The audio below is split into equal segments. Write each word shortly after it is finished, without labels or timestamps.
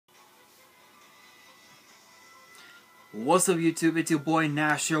What's up YouTube, it's your boy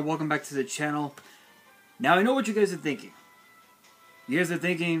Nash here, welcome back to the channel. Now I know what you guys are thinking. You guys are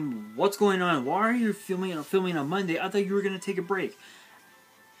thinking, what's going on? Why are you filming on Monday? I thought you were going to take a break.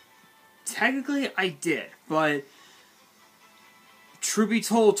 Technically I did, but truth be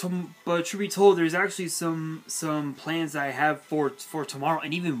told, there's actually some plans that I have for tomorrow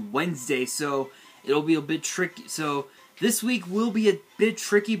and even Wednesday, so it'll be a bit tricky. So this week will be a bit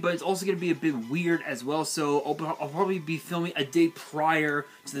tricky, but it's also going to be a bit weird as well. So I'll probably be filming a day prior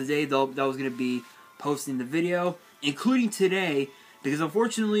to the day that I was going to be posting the video, including today, because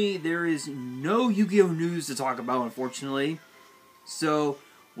unfortunately there is no Yu-Gi-Oh news to talk about, unfortunately. So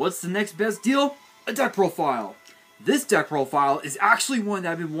what's the next best deal? A deck profile. This deck profile is actually one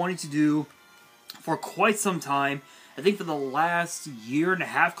that I've been wanting to do for quite some time. I think for the last year and a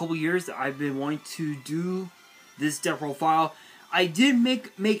half, couple years, I've been wanting to do this deck profile. I did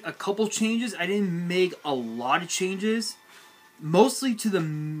make a couple changes. I didn't make a lot of changes. Mostly to the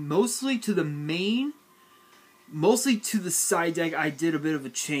side deck I did a bit of a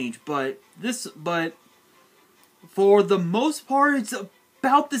change, but for the most part it's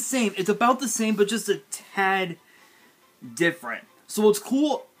about the same. It's about the same, but just a tad different. So what's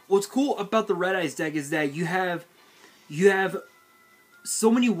cool about the Red Eyes deck is that you have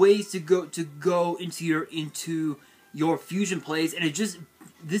so many ways to go into your fusion plays, and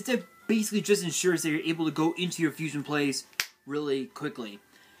this deck basically just ensures that you're able to go into your fusion plays really quickly.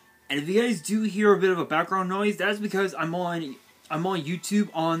 And if you guys do hear a bit of a background noise, that's because I'm on YouTube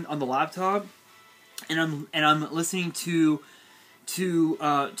on the laptop, and I'm listening to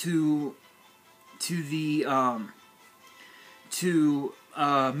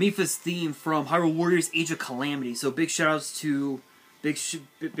Mipha's theme from Hyrule Warriors Age of Calamity. So big shoutouts to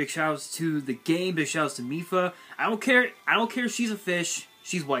the game, big shoutouts to Mipha. I don't care if she's a fish,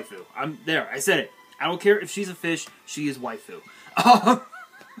 she's waifu. I said it. I don't care if she's a fish, she is waifu.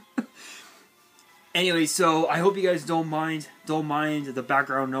 Anyway, so I hope you guys don't mind the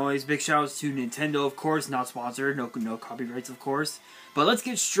background noise. Big shoutouts to Nintendo, of course, not sponsored, no copyrights, of course. But let's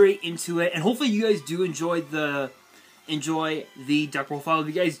get straight into it, and hopefully you guys do enjoy the deck profile. If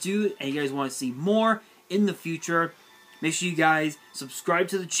you guys do, and you guys want to see more in the future, make sure you guys subscribe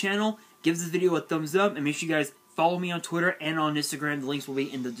to the channel, give this video a thumbs up, and make sure you guys follow me on Twitter and on Instagram. The links will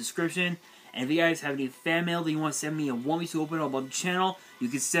be in the description. And if you guys have any fan mail that you want to send me and want me to open up on the channel, you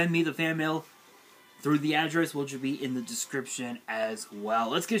can send me the fan mail through the address, which will be in the description as well.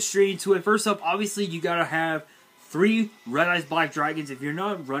 Let's get straight into it. First up, obviously, you gotta have 3 Red Eyes Black Dragons. If you're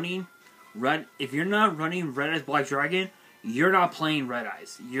not running Red Eyes Black Dragon, you're not playing Red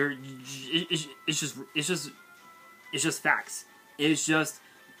Eyes. It's just facts. It's just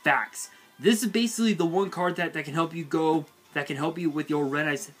facts. This is basically the one card that can help you with your Red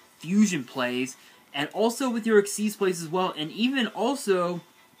Eyes fusion plays, and also with your Xyz plays as well, and even also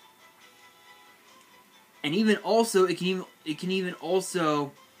it can even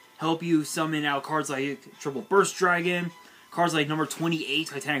also help you summon out cards like Triple Burst Dragon, cards like number 28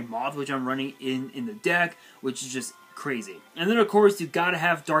 Titanic Moth, which I'm running in the deck, which is just crazy. And then of course you gotta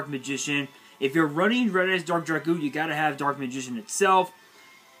have Dark Magician. If you're running Red Eyes Dark Dragoon, you gotta have Dark Magician itself,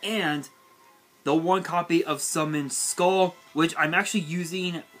 and the 1 copy of Summon Skull, which I'm actually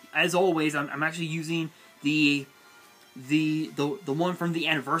using, as always, I'm actually using the one from the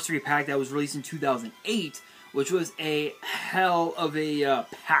anniversary pack that was released in 2008, which was a hell of a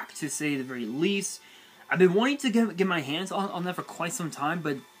pack, to say the very least. I've been wanting to get my hands on that for quite some time,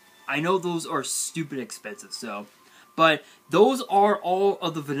 but I know those are stupid expensive, so. But those are all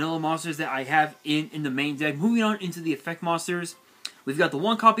of the vanilla monsters that I have in the main deck. Moving on into the effect monsters, we've got the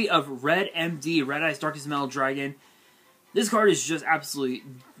 1 copy of Red MD, Red Eyes Darkest Metal Dragon. This card is just absolutely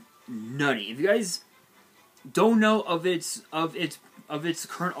nutty. If you guys don't know of its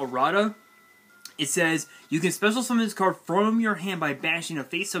current errata, it says you can special summon this card from your hand by banishing a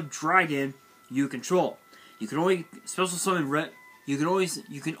face-up dragon you control. You can only special summon You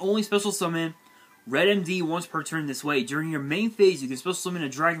can only special summon Red MD once per turn this way. During your main phase, you can special summon a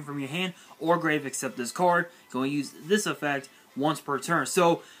dragon from your hand or grave except this card. You can only use this effect once per turn.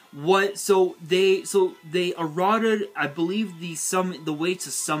 So they errated, I believe, the way to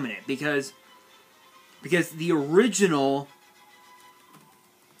summon it, because the original,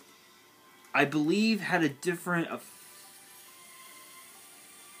 I believe, had a different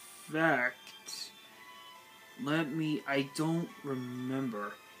effect. I don't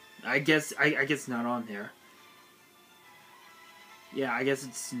remember. I guess not on there. Yeah, I guess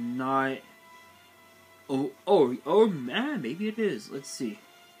it's not. Oh man, maybe it is. Let's see.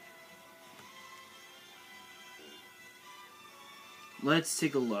 Let's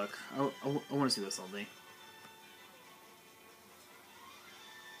take a look. I want to see this something.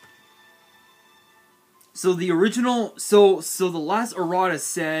 So the original, so the last errata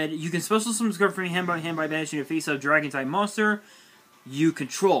said you can special summon this card from your hand by banishing a face-up dragon-type monster you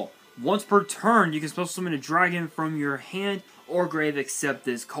control. Once per turn, you can special summon a dragon from your hand or grave except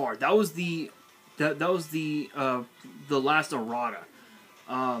this card. That was the last errata.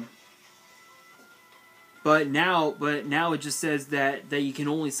 But now it just says that you can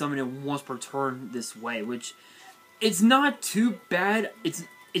only summon it once per turn this way, which it's not too bad.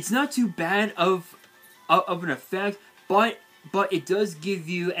 It's not too bad of an effect, but it does give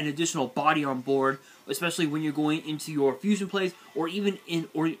you an additional body on board, especially when you're going into your fusion plays, or even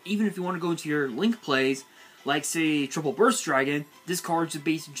if you want to go into your link plays, like say Triple Burst Dragon. This card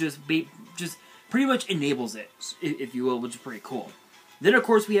just pretty much enables it, if you will, which is pretty cool. Then of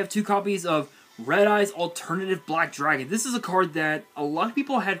course we have 2 copies of Red Eyes Alternative Black Dragon. This is a card that a lot of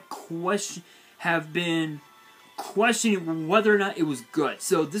people have been questioning whether or not it was good.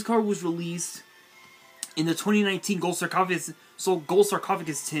 So this card was released in the 2019 Gold Sarcophagus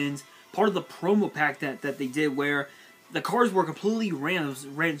tins, part of the promo pack that they did, where the cards were completely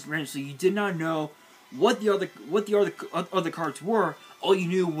random, so you did not know what the other cards were. All you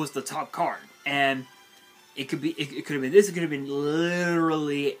knew was the top card, and it could have been this, it could have been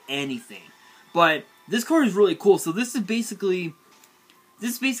literally anything. But this card is really cool. So this is basically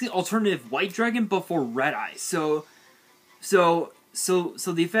alternative White Dragon, but for Red Eyes. So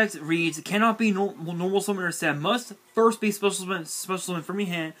the effect reads: cannot be normal summoner set. Must first be special summon from your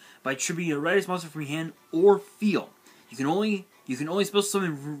hand by tributing a Red Eyes monster from your hand or field. You can only special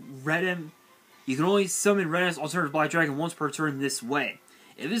summon You can only summon Red Eyes Alternative Black Dragon once per turn this way.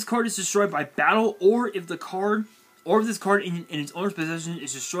 If this card is destroyed by battle, or if this card in its owner's possession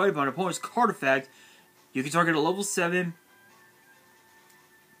is destroyed by an opponent's card effect, you can target a level 7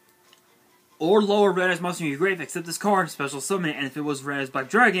 or lower Red Eyes monster in your grave, except this card, special summon it, and if it was Red Eyes Black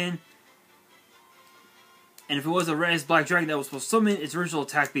Dragon, and if it was a Red Eyes Black Dragon that was supposed to summon, its original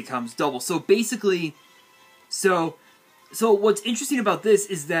attack becomes double. So basically, so what's interesting about this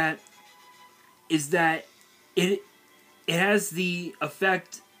is that it has the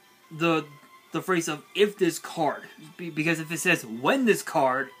effect, the phrase of if this card, because if it says when this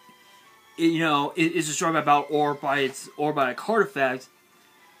card, is destroyed by battle or by a card effect,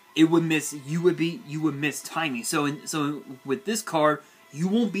 you would miss timing. So with this card, you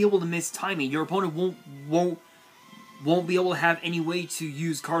won't be able to miss timing. Your opponent won't be able to have any way to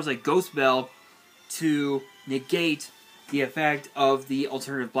use cards like Ghost Bell to negate the effect of the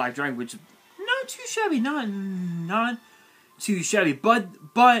alternative Black Dragon, which not too shabby, not too shabby, but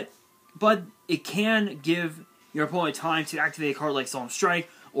it can give your opponent time to activate a card like Solemn Strike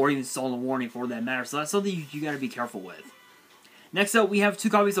or even Solemn Warning for that matter. So that's something you got to be careful with. Next up, we have 2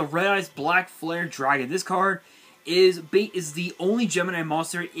 copies of Red Eyes Black Flare Dragon. This card is the only Gemini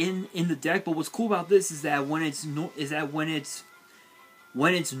monster in the deck. But what's cool about this is that when it's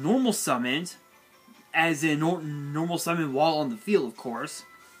normal summoned, as in normal summon while on the field, of course,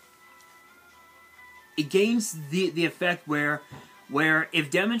 it gains the effect where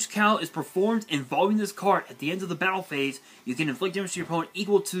if damage count is performed involving this card at the end of the battle phase, you can inflict damage to your opponent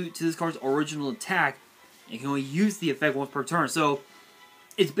equal to this card's original attack. You can only use the effect once per turn. So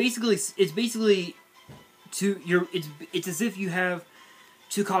it's as if you have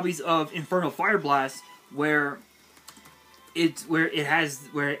 2 copies of Infernal Fire Blast where it has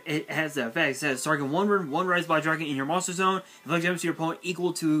the effect. It says target one Red Eyes Black Dragon in your monster zone, inflict damage to your opponent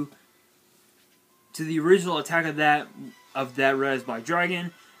equal to the original attack of that Red Eyes Black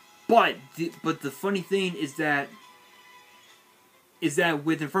Dragon. But the funny thing is that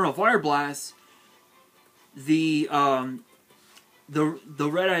with Infernal Fire Blast, the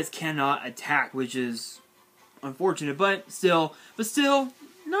Red Eyes cannot attack, which is unfortunate, but still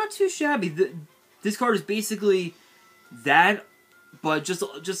not too shabby. This card is basically that, but just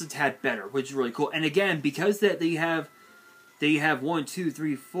a tad better, which is really cool. And again, because that you have 1, 2,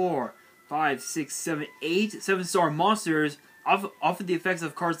 3, 4, 5, 6, 7, 8 7-star monsters off of the effects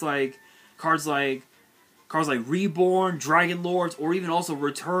of cards like Reborn, Dragon Lords, or even also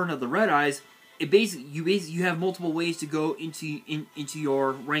Return of the Red Eyes. You have multiple ways to go into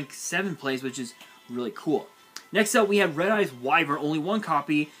your rank 7 plays, which is really cool. Next up, we have Red Eyes Wyvern, only 1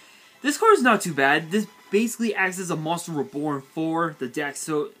 copy. This card is not too bad. This basically acts as a monster reborn for the deck.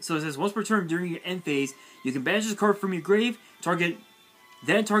 So it says once per turn during your end phase, you can banish this card from your grave, target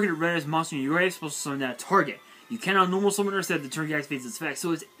a Red Eyes monster in your grave, supposed to summon that target. You cannot normal summon or set the turn activates its effect.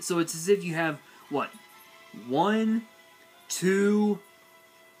 So it's as if you have what? 1, 2,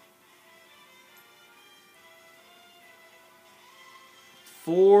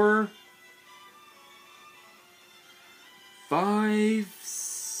 4, 5,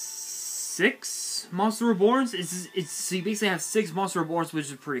 6, 6 Monster Reborns. So you basically have 6 Monster Reborns, which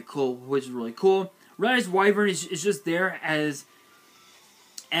is pretty cool, which is really cool. Red Eyes Wyvern is just there as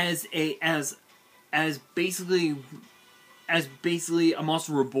basically a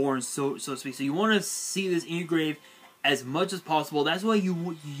Monster Reborn, so to speak. So you want to see this in your grave as much as possible. That's why you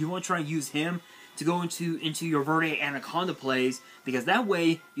want to try and use him to go into your Verde Anaconda plays, because that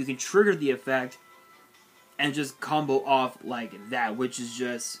way you can trigger the effect and just combo off like that, which is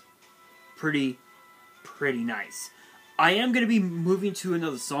just pretty nice. I am going to be moving to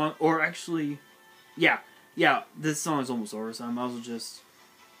another song, or actually, yeah, this song is almost over, so I might as well just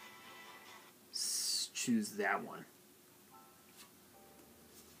choose that one.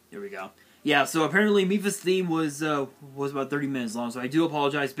 There we go. Yeah, so apparently Mifa's theme was about 30 minutes long, so I do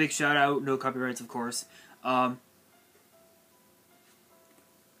apologize. Big shout out, no copyrights, of course.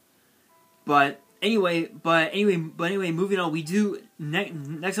 But anyway, moving on. We do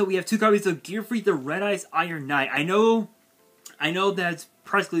next up. We have 2 copies of Gear Freak, the Red Eyes Iron Knight. I know that's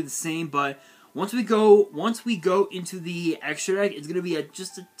practically the same, but once we go into the extra deck, it's gonna be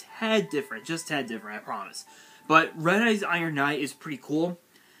just a tad different, I promise. But Red Eyes Iron Knight is pretty cool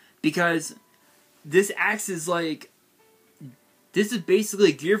because this acts as like, this is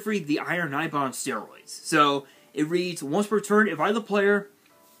basically Gear Freak, the Iron Knight, but on steroids. So it reads, once per turn, if either player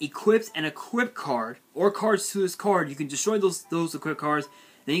equips an equip card or cards to this card, you can destroy those equipped cards.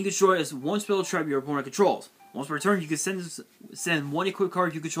 Then you can destroy as 1 spell trap your opponent controls. Once per turn, you can send 1 equipped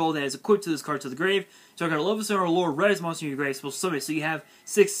card you control that is equipped to this card to the grave. So I got a level 7 or lower red eyes monster in your grave, special summon it. So you have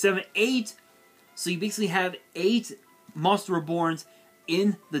 6, 7, 8. So you basically have 8 Monster Reborns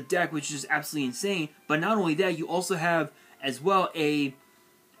in the deck, which is absolutely insane. But not only that, you also have as well a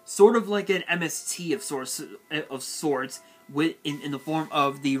sort of like an MST of sorts in the form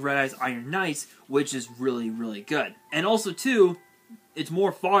of the Red Eyes Iron Knights, which is really good. And also too, it's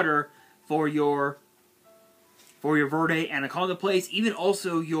more fodder for your Verde Anaconda plays, even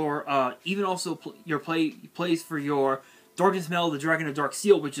also your plays for your Darkness Smell, the Dragon of Dark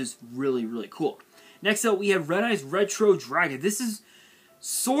Steel, which is really cool. Next up, we have Red Eyes Retro Dragon. This is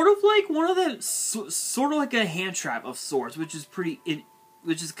sort of like one of the sort of like a hand trap of sorts, which is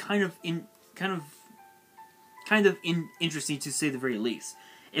kind of interesting to say the very least.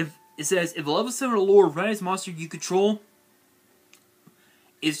 If it says, if a level 7 or lower Red Eyes monster you control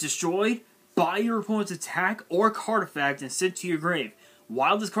is destroyed by your opponent's attack or card effect and sent to your grave,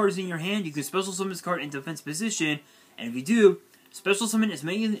 while this card is in your hand, you can special summon this card in defense position, and if you do, special summon as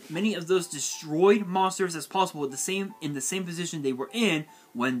many of those destroyed monsters as possible in the same position they were in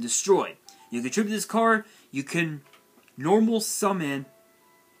when destroyed. You contribute this card, you can normal summon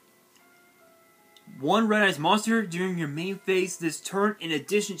 1 Red Eyes monster during your main phase this turn in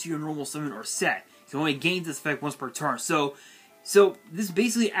addition to your normal summon or set. You can only gain this effect once per turn. So this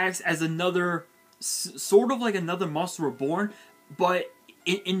basically acts as another, sort of like another Monster Reborn, but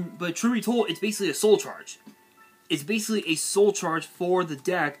truth be told, it's basically a soul charge. It's basically a soul charge for the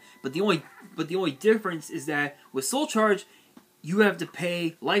deck, but the only difference is that with soul charge, you have to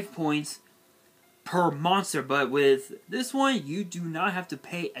pay life points per monster, but with this one, you do not have to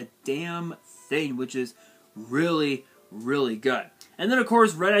pay a damn thing, which is really good. And then of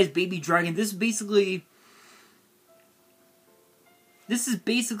course, Red Eyes Baby Dragon. This is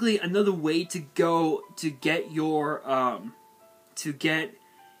basically another way to get your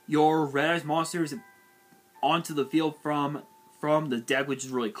Red Eyes monsters onto the field from the deck, which is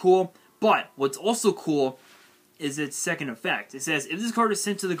really cool. But what's also cool is its second effect. It says, if this card is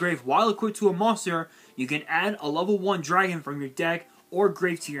sent to the grave while equipped to a monster, you can add a level 1 dragon from your deck or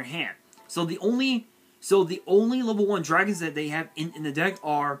grave to your hand. So the only level 1 dragons that they have in the deck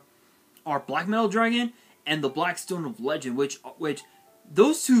are Black Metal Dragon and the Black Stone of Legend, which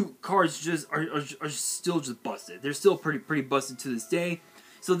those 2 cards just are still just busted. They're still pretty busted to this day.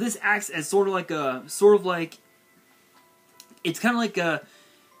 So this acts as it's kind of like a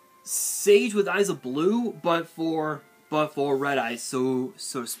Sage with Eyes of Blue, but for Red Eyes, so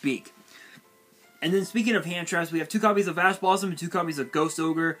to speak. And then speaking of hand traps, we have 2 copies of Ash Blossom and 2 copies of Ghost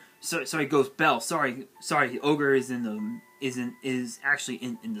Ogre. Sorry, Ghost Bell. Sorry, Ogre is actually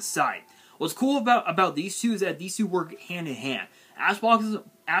in the side. What's cool about these 2 is that these 2 work hand in hand. Ash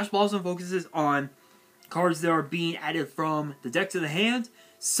Blossom focuses on cards that are being added from the deck to the hand,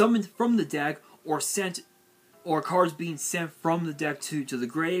 summoned from the deck, or cards being sent from the deck to the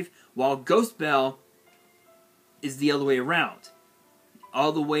grave, while Ghost Bell is the other way around.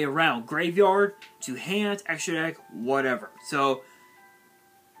 All the way around. Graveyard to hand, extra deck, whatever. So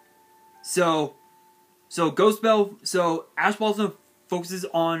Ghost Bell, so Ash Blossom focuses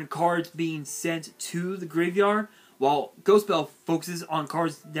on cards being sent to the graveyard, while Ghost Bell focuses on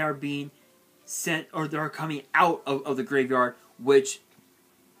cards that are being they're coming out of the graveyard, which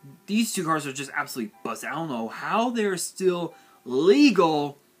these two cards are just absolutely busted. I don't know how they're still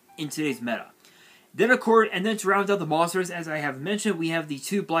legal in today's meta. Then of course, and then to round out the monsters, as I have mentioned, we have the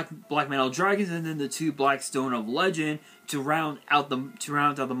two black metal dragons and then the two black stone of legend to round out the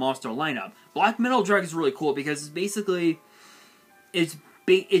monster lineup. Black metal dragon is really cool because it's basically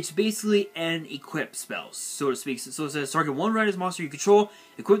an equip spell, so to speak. So it says target one red monster you control,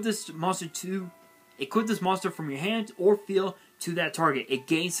 equip this monster from your hand or field to that target. It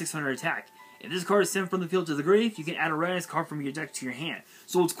gains 600 attack. If this card is sent from the field to the grave, you can add a red card from your deck to your hand.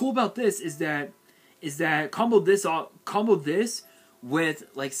 So what's cool about this is that combo this with,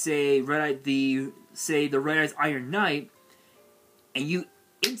 like, say the Red Eyes Iron Knight, and you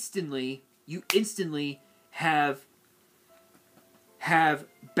instantly have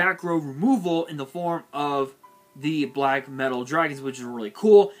back row removal in the form of the black metal dragons, which is really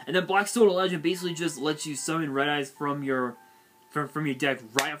cool. And then Black Stone Legend basically just lets you summon Red Eyes from your deck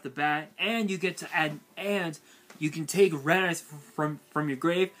right off the bat, and you get to add, and you can take Red Eyes from your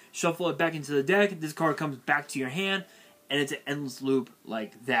grave, shuffle it back into the deck. This card comes back to your hand, and it's an endless loop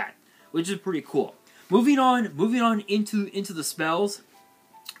like that, which is pretty cool. Moving on into the spells,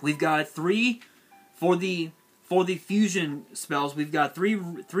 we've got three for the fusion spells. We've got three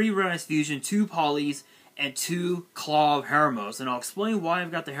Red Eyes fusion, 2 polys, and 2 Claw of Hermos, and I'll explain why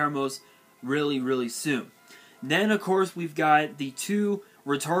I've got the Hermos really soon. Then of course we've got the 2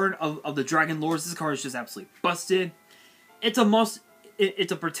 Return of the Dragon Lords. This card is just absolutely busted. It's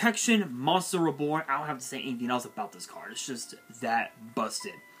a protection monster reborn. I don't have to say anything else about this card. It's just that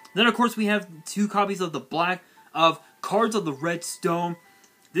busted. Then of course we have 2 copies of the Cards of the Red Stone.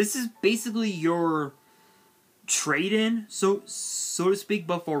 This is basically your trade-in, so to speak,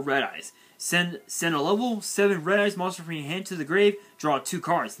 but for Red Eyes. Send a level 7 Red Eyes monster from your hand to the grave, draw 2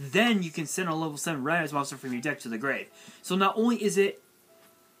 cards. Then you can send a level 7 Red Eyes monster from your deck to the grave. So not only is this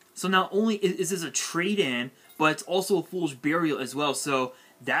a trade-in, but it's also a Foolish Burial as well. So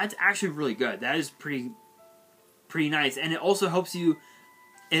that's actually really good. That is pretty nice, and it also helps you.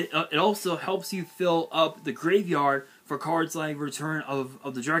 It also helps you fill up the graveyard for cards like Return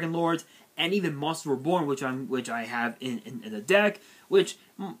of the Dragon Lords and even Monster Reborn, which I have in the deck. Which,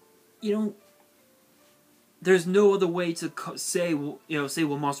 you know, there's no other way to say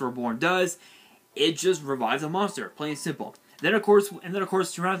what Monster Reborn does. It just revives a monster, plain and simple. Then of course,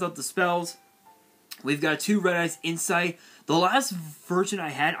 to round out the spells, we've got 2 Red Eyes Insight. The last version I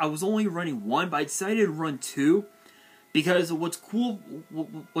had, I was only running 1, but I decided to run 2 because what's cool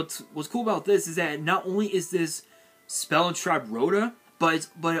about this is that not only is this spell and trap Rhoda, but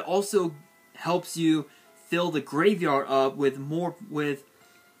it also helps you fill the graveyard up with more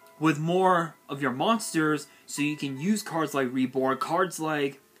of your monsters, so you can use cards like Reborn, cards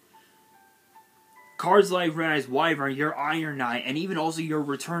like Red Eyes Wyvern, your Iron Knight, and even also your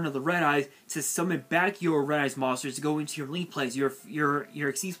Return of the Red Eyes to summon back your Red Eyes monsters to go into your link plays, your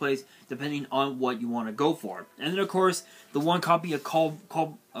Xyz plays, depending on what you want to go for. And then of course, the 1 copy of Called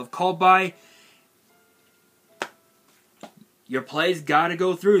By. Your plays gotta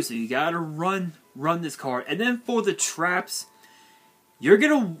go through, so you gotta run this card. And then for the traps, you're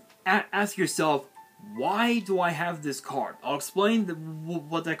gonna ask yourself, why do I have this card? I'll explain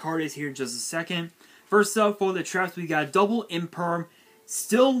what that card is here in just a second. First up, for the traps, we got Double Imperm.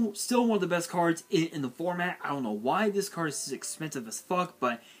 Still one of the best cards in the format. I don't know why this card is expensive as fuck,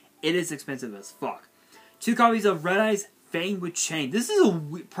 but it is expensive as fuck. 2 copies of Red Eyes Fang with Chain. This is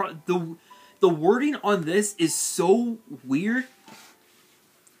the wording on this is so weird,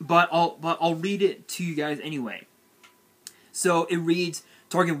 but I'll read it to you guys anyway. So it reads,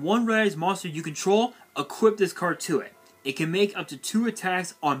 target 1 Red Eyes monster you control, equip this card to it. It can make up to 2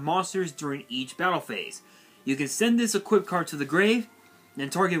 attacks on monsters during each battle phase. You can send this equipped card to the grave, then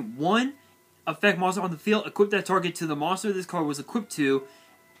target 1 effect monster on the field, equip that target to the monster this card was equipped to,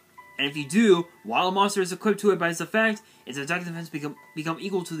 and if you do, while a monster is equipped to it by its effect, its attack defense become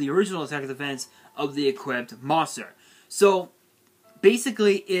equal to the original attack defense of the equipped monster. So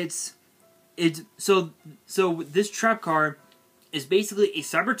basically, so this trap card is basically a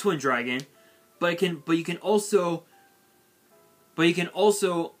Cyber Twin Dragon, but you can also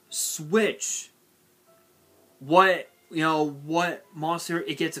switch what monster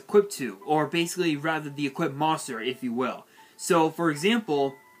it gets equipped to, or basically rather the equipped monster, if you will. So for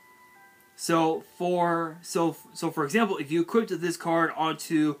example, if you equipped this card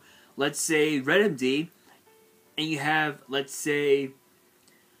onto, let's say, Red MD, and you have let's say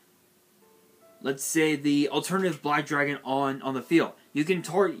the alternative Black Dragon on the field, you can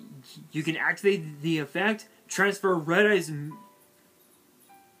activate the effect, transfer Red Eyes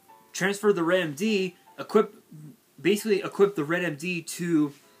transfer the Red MD, basically equip the Red MD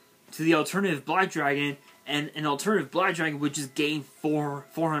to the alternative Black Dragon, and an alternative Black Dragon would just gain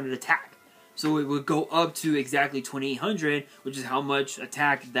 400 attack. So it would go up to exactly 2800, which is how much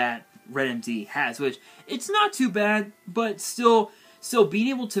attack that Red MD has, which it's not too bad, but still being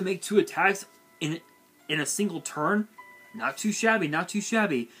able to make 2 attacks in a single turn, not too shabby, not too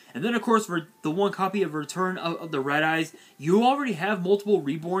shabby. And then of course for the 1 copy of Return of the Red Eyes, you already have multiple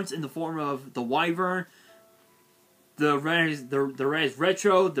reborns in the form of the Wyvern, the Red Eyes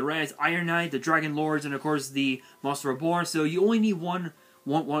Retro, the Red Eyes Iron Knight, the Dragon Lords, and of course the Monster Reborn. So you only need one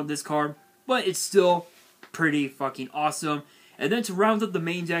of this card, but it's still pretty fucking awesome. And then to round up the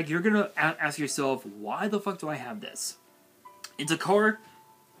main deck, you're gonna ask yourself, why the fuck do I have this? It's a card.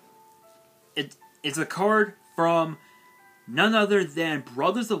 It's a card from none other than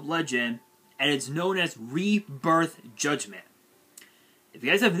Brothers of Legend, and it's known as Rebirth Judgment. If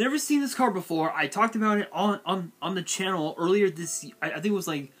you guys have never seen this card before, I talked about it on the channel earlier this year. I think it was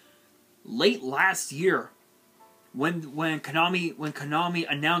like late last year when Konami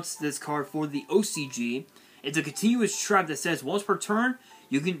announced this card for the OCG. It's a continuous trap that says once per turn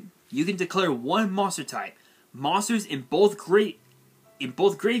you can declare 1 monster type. Monsters in both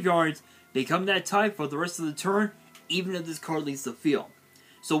graveyards become that type for the rest of the turn, even if this card leaves the field.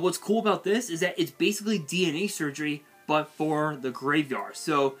 So what's cool about this is that it's basically DNA Surgery, but for the graveyard.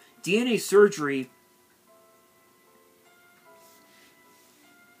 So DNA Surgery's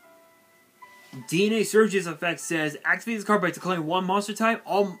effect says activate this card by declaring 1 monster type.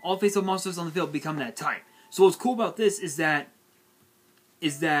 All face-up monsters on the field become that type. So what's cool about this is that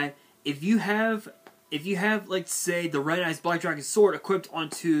if you have like say the Red Eyes Black Dragon Sword equipped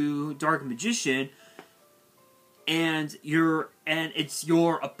onto Dark Magician, and it's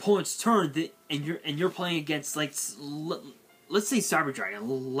your opponent's turn, and you're playing against, like, let's say Cyber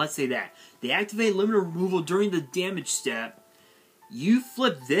Dragon, let's say that. They activate limited removal during the damage step. You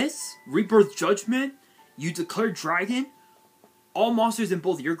flip this, Rebirth Judgment, you declare Dragon, all monsters in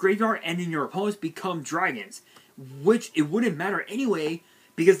both your graveyard and in your opponent's become dragons. Which it wouldn't matter anyway,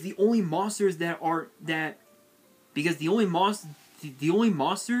 because the only monsters the only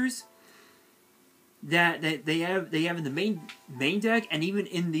monsters that they have in the main deck, and even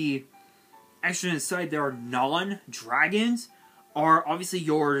in the extra inside there are non-dragons, are obviously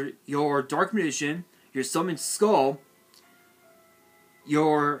your Dark Magician, your Summoned Skull,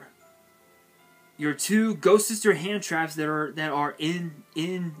 your 2 Ghost Sister hand traps that are in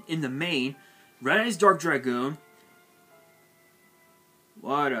the main, Red Eyes Dark Dragoon.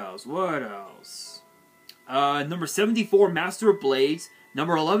 What else? Number 74 Master of Blades,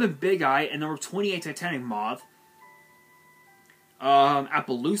 number 11 Big Eye, and number 28 Titanic Moth.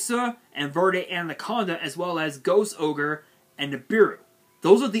 Appaloosa and Verde Anaconda, as well as Ghost Ogre and Nibiru.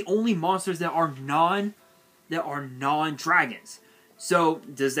 Those are the only monsters that are non-dragons. So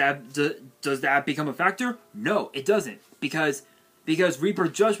does that become a factor? No, it doesn't, because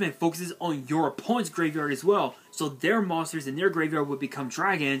Rebirth Judgment focuses on your opponent's graveyard as well. So their monsters in their graveyard would become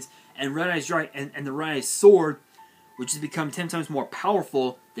dragons, and Red Eyes and the Red Eyes Sword, which has become 10 times more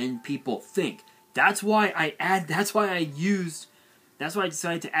powerful than people think. That's why I decided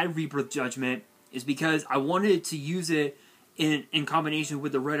to add Rebirth Judgment, is because I wanted to use it in combination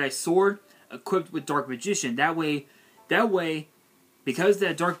with the Red Eyes Sword equipped with Dark Magician. That way, because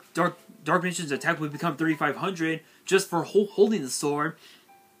that Dark Magician's attack would become 3,500 just for holding the sword,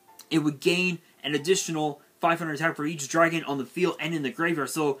 it would gain an additional 500 attack for each dragon on the field and in the graveyard.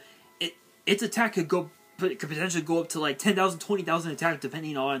 So its attack could potentially go up to like 10,000, 20,000 attack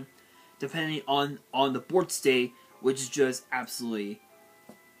depending on the board state, which is just absolutely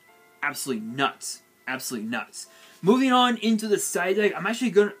nuts. Absolutely nuts. Moving on into the side deck, I'm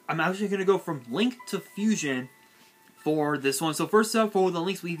actually gonna go from Link to Fusion for this one. So first up, for the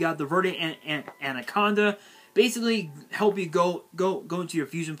links, we've got the Verde and Anaconda. Basically, help you go into your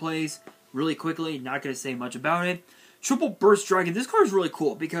fusion plays really quickly. Not going to say much about it. Triple Burst Dragon. This card is really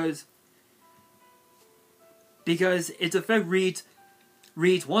cool because its effect reads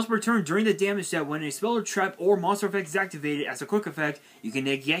once per turn during the damage step, when a spell or trap or monster effect is activated as a quick effect, you can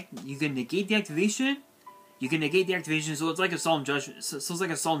negate the activation. So it's like a solemn judgment. So it's like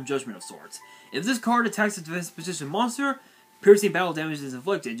a solemn judgment of sorts. If this card attacks a defensive position monster, piercing battle damage is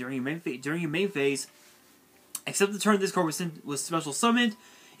inflicted during your main phase. Except the turn this card was special summoned,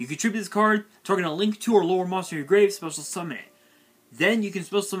 you contribute this card, target a Link 2 or lower monster in your grave, special summon it. Then you can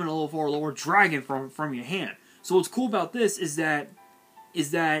special summon a level 4 or lower dragon from your hand. So what's cool about this is that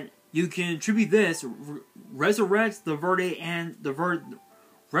you can attribute this, resurrect the Verde and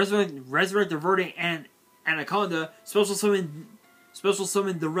Anaconda, special summon Special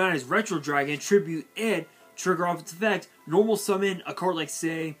summon the Red Eyes Retro Dragon, tribute it, trigger off its effect. Normal summon a card like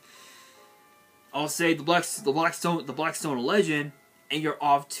I'll say the Blackstone Legend, and you're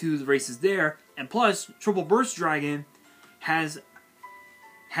off to the races there. And plus, Triple Burst Dragon has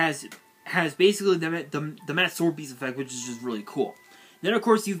basically the Matt Sword Beast effect, which is just really cool. Then, of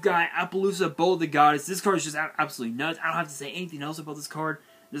course, you've got Appaloosa, Bow of the Goddess. This card is just absolutely nuts. I don't have to say anything else about this card.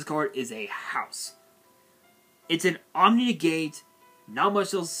 This card is a house. It's an Omni-Negate. Not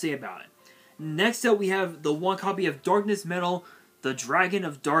much else to say about it. Next up, we have the one copy of Darkness Metal, the Dragon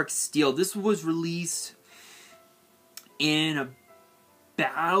of Dark Steel. This was released in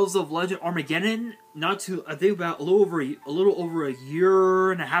Battles of Legend Armageddon, I think about a little over a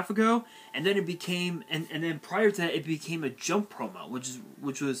year and a half ago, and then it became, and then prior to that, it became a Jump promo,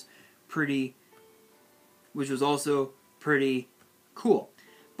 which was also pretty cool.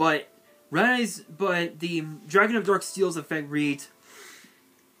 But the Dragon of Dark Steel's effect reads,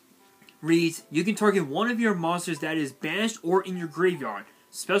 you can target one of your monsters that is banished or in your graveyard.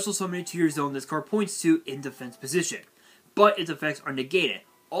 Special summon it to your zone this card points to in defense position. But its effects are negated.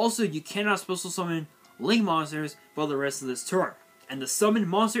 Also, you cannot special summon Link monsters for the rest of this turn. And the summoned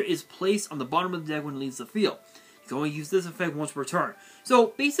monster is placed on the bottom of the deck when it leaves the field. You can only use this effect once per turn.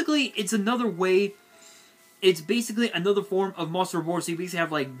 So, basically, it's another way. It's basically another form of Monster Reborn. So you basically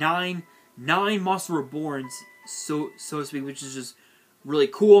have like nine Monster Reborns, so to speak, which is just really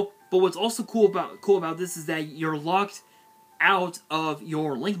cool. But what's also cool about this is that you're locked out of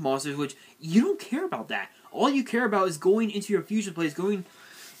your Link monsters, which you don't care about that. All you care about is going into your fusion plays, going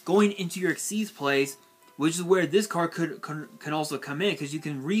into your Xyz plays, which is where this card can also come in, because you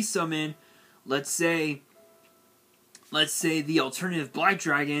can resummon, let's say the alternative Black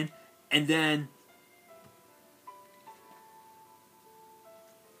Dragon, and then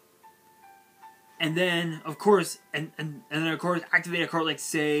of course activate a card like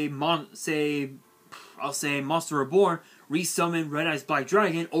I'll say Monster Reborn, resummon Red Eyes Black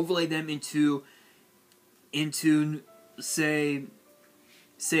Dragon, overlay them into say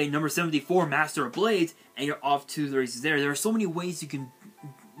number 74 Master of Blades, and you're off to the races there. There are so many ways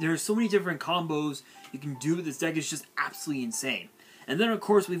there are so many different combos you can do with this deck. It's just absolutely insane. And then of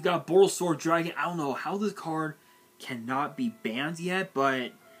course we've got Boral Sword Dragon. I don't know how this card cannot be banned yet,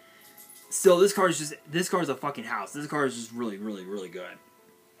 but still, this card is a fucking house. This card is just really, really, really good.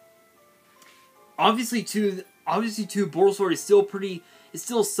 Obviously, Boral Sword is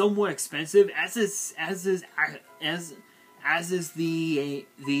still somewhat expensive, as is the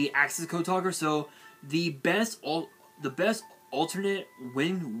Axis Code Talker. So the best alternate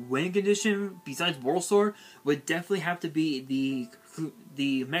win condition besides Boral Sword would definitely have to be the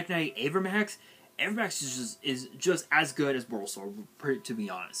Mekk-Knight Avermax. Avermax is just as good as Boral Sword, to be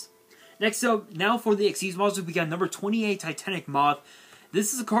honest. Next up, now for the Xyz monsters, we got number 28, Titanic Moth.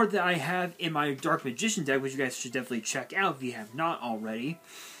 This is a card that I have in my Dark Magician deck, which you guys should definitely check out if you have not already.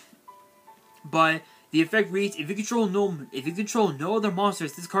 But the effect reads, if you control no other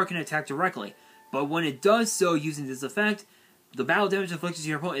monsters, this card can attack directly. But when it does so using this effect, the battle damage inflicted to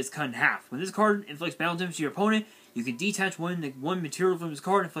your opponent is cut in half. When this card inflicts battle damage to your opponent, you can detach one material from this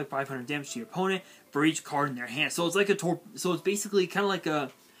card and inflict 500 damage to your opponent for each card in their hand. So it's like it's basically kind of like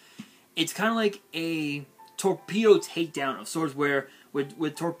a torpedo takedown of sorts, where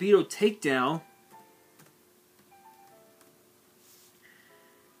with torpedo takedown,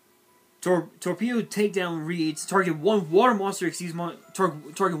 torpedo takedown reads, target one water Xyz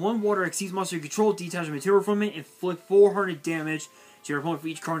monster you control, detach a material from it, inflict 400 damage to your opponent for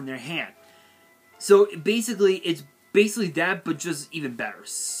each card in their hand. So it's basically that, but just even better,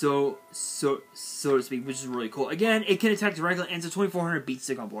 so to speak, which is really cool. Again, it can attack directly, and it's a 2400 beat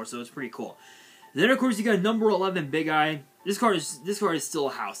stick on board, so it's pretty cool. Then of course you got number 11, Big Eye. This card is still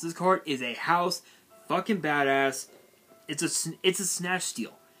a house. This card is a house, fucking badass. It's a snatch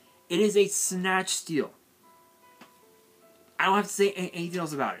steal. It is a snatch steal. I don't have to say anything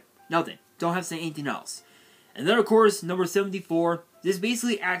else about it. Nothing. Don't have to say anything else. And then of course number 74. This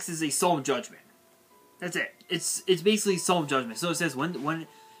basically acts as a Solemn Judgment. That's it. It's basically Solemn Judgment. So it says when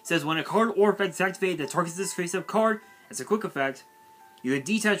a card or effect is activated that targets this face-up card as a quick effect, you can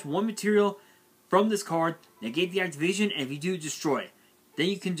detach one material from this card, negate the activation, and if you do, destroy it. Then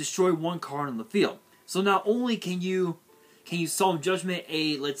you can destroy one card on the field. So not only can you Solemn Judgment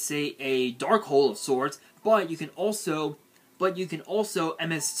let's say a Dark Hole of sorts, but you can also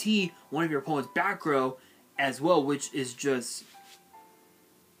MST one of your opponent's back row as well, which is just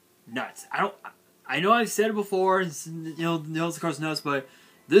nuts. I know I've said it before, the card's nuts, but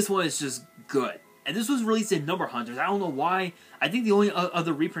this one is just good. And this was released in Number Hunters. I don't know why. I think the only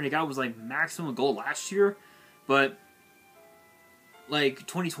other reprint I got was like Maximum Gold last year, but like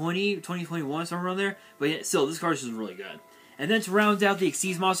 2020, 2021, somewhere around there. But yeah, still, this card is just really good. And then to round out the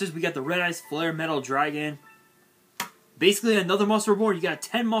Xyz monsters, we got the Red Eyes Flare Metal Dragon. Basically, another Monster Reborn. You got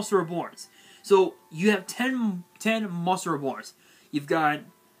 10 Monster Reborns. So you have 10 Monster Reborns. You've got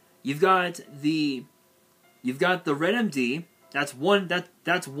the Red MD. That's one.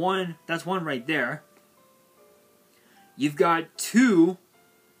 That's one right there. You've got two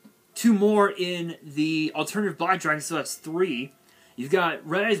more in the alternative Black Dragon, so that's 3. You've got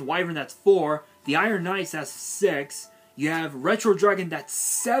Red Eyes Wyvern, that's 4. The Iron Knights, that's 6. You have Retro Dragon, that's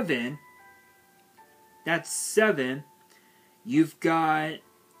 7. That's 7. You've got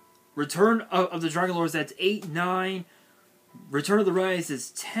Return of the Dragon Lords, that's 8, 9. Return of the Red Eyes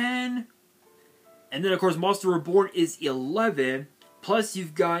is 10. And then, of course, Monster Reborn is 11. Plus,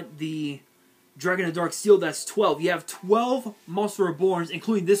 you've got the Dragon of Dark Steel, that's 12. You have 12 Monster Reborns,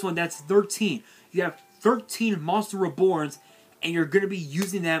 including this one, that's 13. You have 13 Monster Reborns, and you're going to be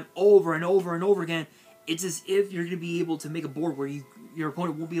using them over and over and over again. It's as if you're going to be able to make a board where your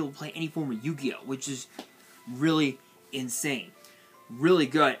opponent won't be able to play any form of Yu-Gi-Oh, which is really insane. Really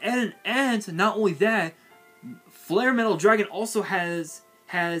good. And not only that, Flare Metal Dragon also has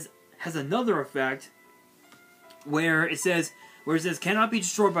another effect where it says cannot be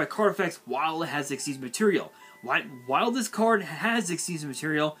destroyed by card effects while it has Xyz material. While this card has Xyz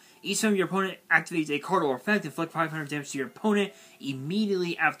material, each time your opponent activates a card or effect, inflict 500 damage to your opponent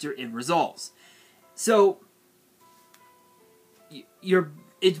immediately after it resolves. So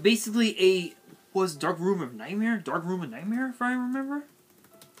it's basically was Dark Room of Nightmare? Dark Room of Nightmare, if I remember?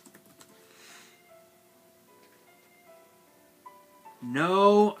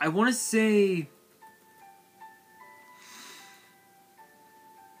 No, I want to say...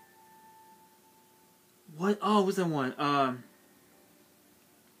 What? Oh, what's that one?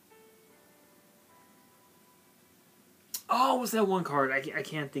 Oh, what's that one card? I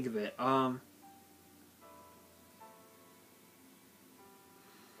can't think of it.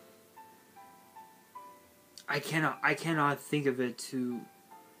 I cannot think of it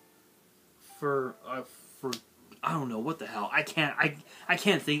for I don't know what the hell. I can't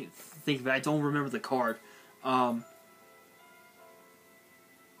think of it. I don't remember the card.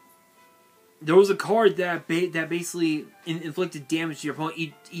 There was a card that basically inflicted damage to your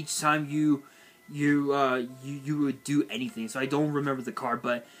opponent each time you would do anything. So I don't remember the card,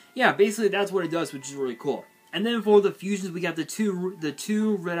 but yeah, basically that's what it does, which is really cool. And then for the fusions, we got the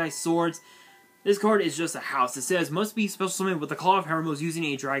two Red Eye Swords. This card is just a house. It says must be special summoned with the Claw of Hermos using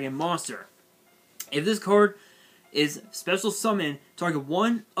a dragon monster. If this card is special summoned, target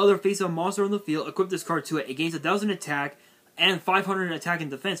one other face-up monster on the field. Equip this card to it. It gains 1,000 attack and 500 attack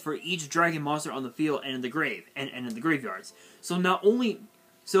and defense for each dragon monster on the field and in the grave and in the graveyards.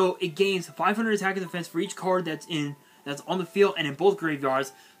 So it gains 500 attack and defense for each card that's on the field and in both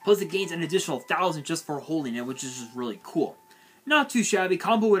graveyards. Plus it gains an additional 1,000 just for holding it, which is just really cool. Not too shabby.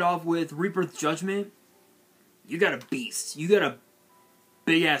 Combo it off with Rebirth Judgment. You got a beast. You got a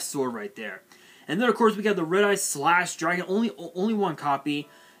big ass sword right there. And then of course we got the Red Eye Slash Dragon. Only one copy.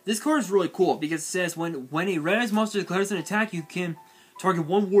 This card is really cool because it says when a Red Eyes monster declares an attack, you can target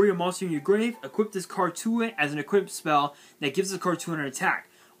one warrior monster in your grave, equip this card to it as an equipped spell that gives the card 200 attack.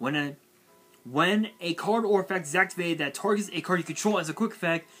 When a card or effect is activated that targets a card you control as a quick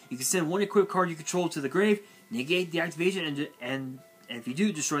effect, you can send one equipped card you control to the grave, negate the activation, and if you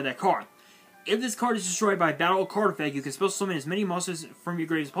do, destroy that card. If this card is destroyed by a battle or card effect, you can special summon as many monsters from your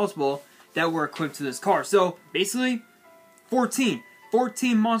grave as possible that were equipped to this card. So, basically, 14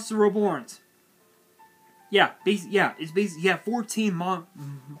 Monster Reborns. Yeah, it's basically 14 Monster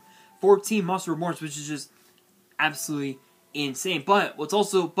Reborns, which is just absolutely insane. But what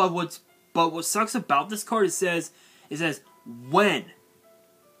sucks about this card, it says when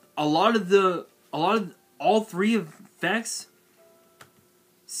all three effects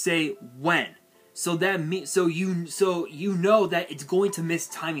say when. So that means you know that it's going to miss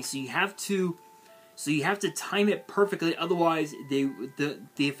timing. So you have to time it perfectly. Otherwise, the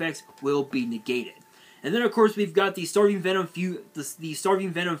effects will be negated. And then of course we've got the Starving Venom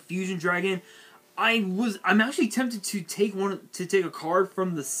Fusion Dragon. I'm actually tempted to take a card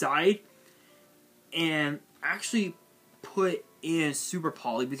from the side and actually put in Super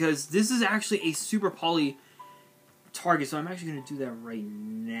Poly, because this is actually a Super Poly target. So I'm actually going to do that right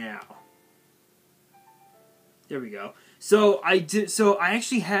now. There we go. So I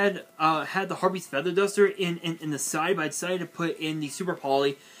actually had the Harpy's Feather Duster in the side, but I decided to put in the Super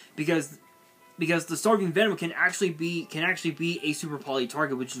Poly because the Starving Venom can actually be a Super Poly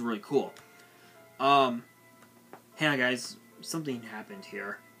target, which is really cool. Hang on, guys. Something happened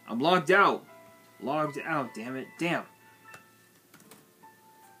here. I'm logged out. Damn it. Damn.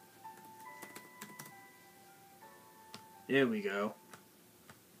 There we go.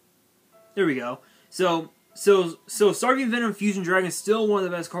 There we go. So Starving Venom Fusion Dragon is still one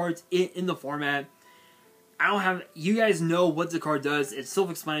of the best cards in the format. I don't have... You guys know what the card does. It's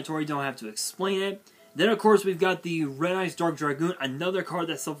self-explanatory. Don't have to explain it. Then, of course, we've got the Red Eyes Dark Dragoon. Another card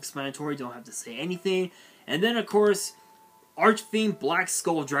that's self-explanatory. Don't have to say anything. And then, of course, Archfiend Black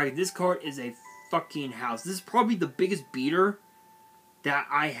Skull Dragon. This card is a fucking house. This is probably the biggest beater that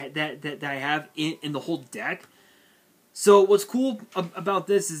I have in the whole deck. So what's cool about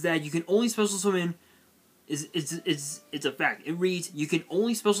this is that you can only special summon. It's a fact. It reads, you can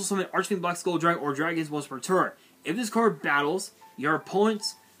only special summon Archfiend Black Skull Dragon or dragons once per turn. If this card battles, your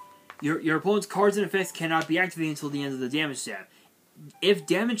opponent's cards and effects cannot be activated until the end of the damage step. If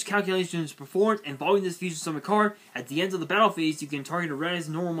damage calculation is performed involving this fusion summon card, at the end of the battle phase, you can target a red as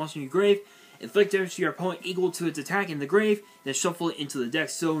normal monster in your grave, inflict damage to your opponent equal to its attack in the grave, then shuffle it into the deck.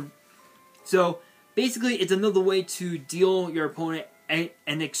 So basically, it's another way to deal your opponent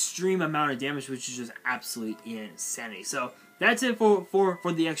an extreme amount of damage, which is just absolutely insanity. So that's it for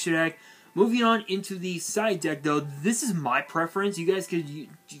the extra deck. Moving on into the side deck, though, this is my preference. You guys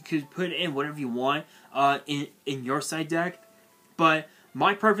could put in whatever you want in your side deck, but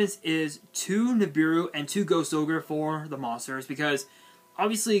my preference is 2 Nibiru and 2 Ghost Ogre for the monsters, because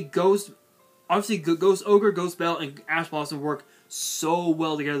obviously Ghost Ogre, Ghost Bell, and Ash Blossom work so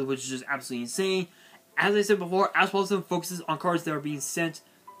well together, which is just absolutely insane. As I said before, Ash Blossom focuses on cards that are being sent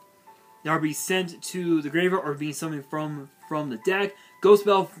to the graveyard or being summoned from the deck. Ghost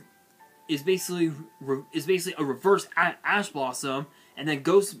Bell is basically a reverse Ash Blossom, and then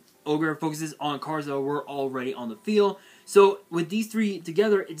Ghost Ogre focuses on cards that were already on the field. So with these three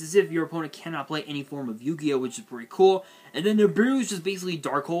together, it's as if your opponent cannot play any form of Yu-Gi-Oh, which is pretty cool. And then Nibiru is just basically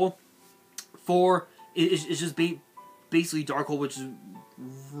Dark Hole it's just basically Dark Hole, which is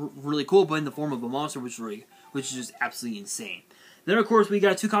really cool, but in the form of a monster, which is just absolutely insane. Then, of course, we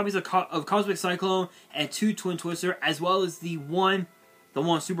got 2 copies of Cosmic Cyclone and 2 Twin Twister, as well as the one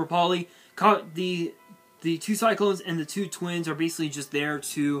Super Poly. The 2 Cyclones and the 2 Twins are basically just there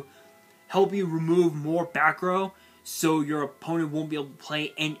to help you remove more back row, so your opponent won't be able to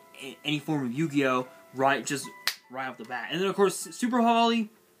play any form of Yu-Gi-Oh right off the bat. And then, of course, Super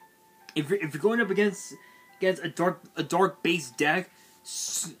Poly. If you're going up against a dark base deck,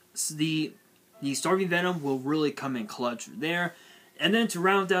 the Starving Venom will really come in clutch there. And then to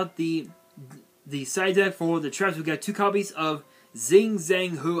round out the side deck for the traps, we got 2 copies of Zing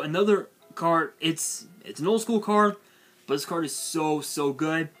Zang Hu. Another card. It's an old school card, but this card is so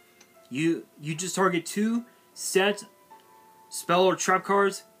good. You just target 2 set spell or trap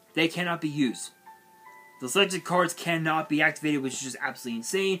cards. They cannot be used. The selected cards cannot be activated, which is just absolutely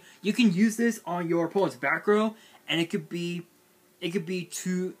insane. You can use this on your opponent's back row, and it could be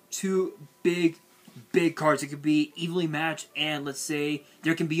two big cards. It could be evenly matched, and let's say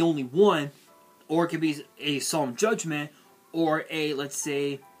there can be only one, or it could be a Solemn Judgment, or let's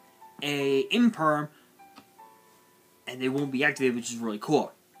say a Imperm, and they won't be activated, which is really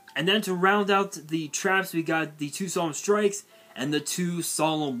cool. And then to round out the traps, we got the 2 Solemn Strikes and the 2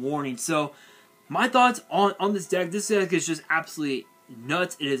 Solemn Warnings. So my thoughts on this deck. This deck is just absolutely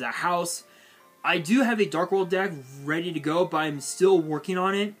nuts. It is a house. I do have a Dark World deck ready to go, but I'm still working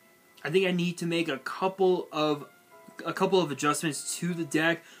on it. I think I need to make a couple of adjustments to the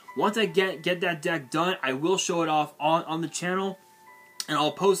deck. Once I get that deck done, I will show it off on the channel, and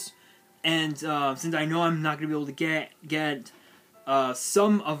I'll post. And since I know I'm not going to be able to get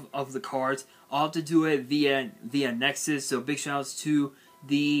some of the cards, I'll have to do it via Nexus. So big shoutouts to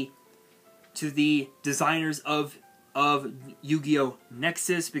the designers of Yu-Gi-Oh!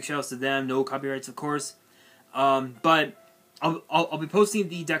 Nexus. Big shoutouts to them. No copyrights, of course. But I'll be posting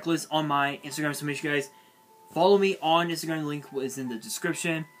the deck list on my Instagram, so make sure you guys follow me on Instagram. The link is in the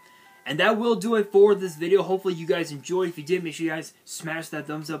description. And that will do it for this video. Hopefully you guys enjoyed. If you did, make sure you guys smash that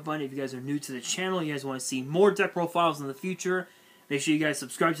thumbs up button. If you guys are new to the channel, you guys want to see more deck profiles in the future, make sure you guys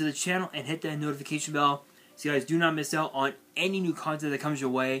subscribe to the channel and hit that notification bell so you guys do not miss out on any new content that comes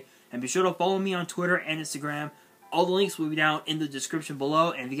your way. And be sure to follow me on Twitter and Instagram. All the links will be down in the description below.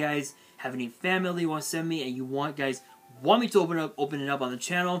 And if you guys have any fan mail you want to send me and you want me to open it up on the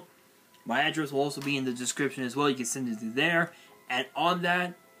channel, my address will also be in the description as well. You can send it through there. And on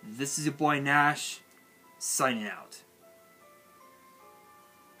that, this is your boy Nash, signing out.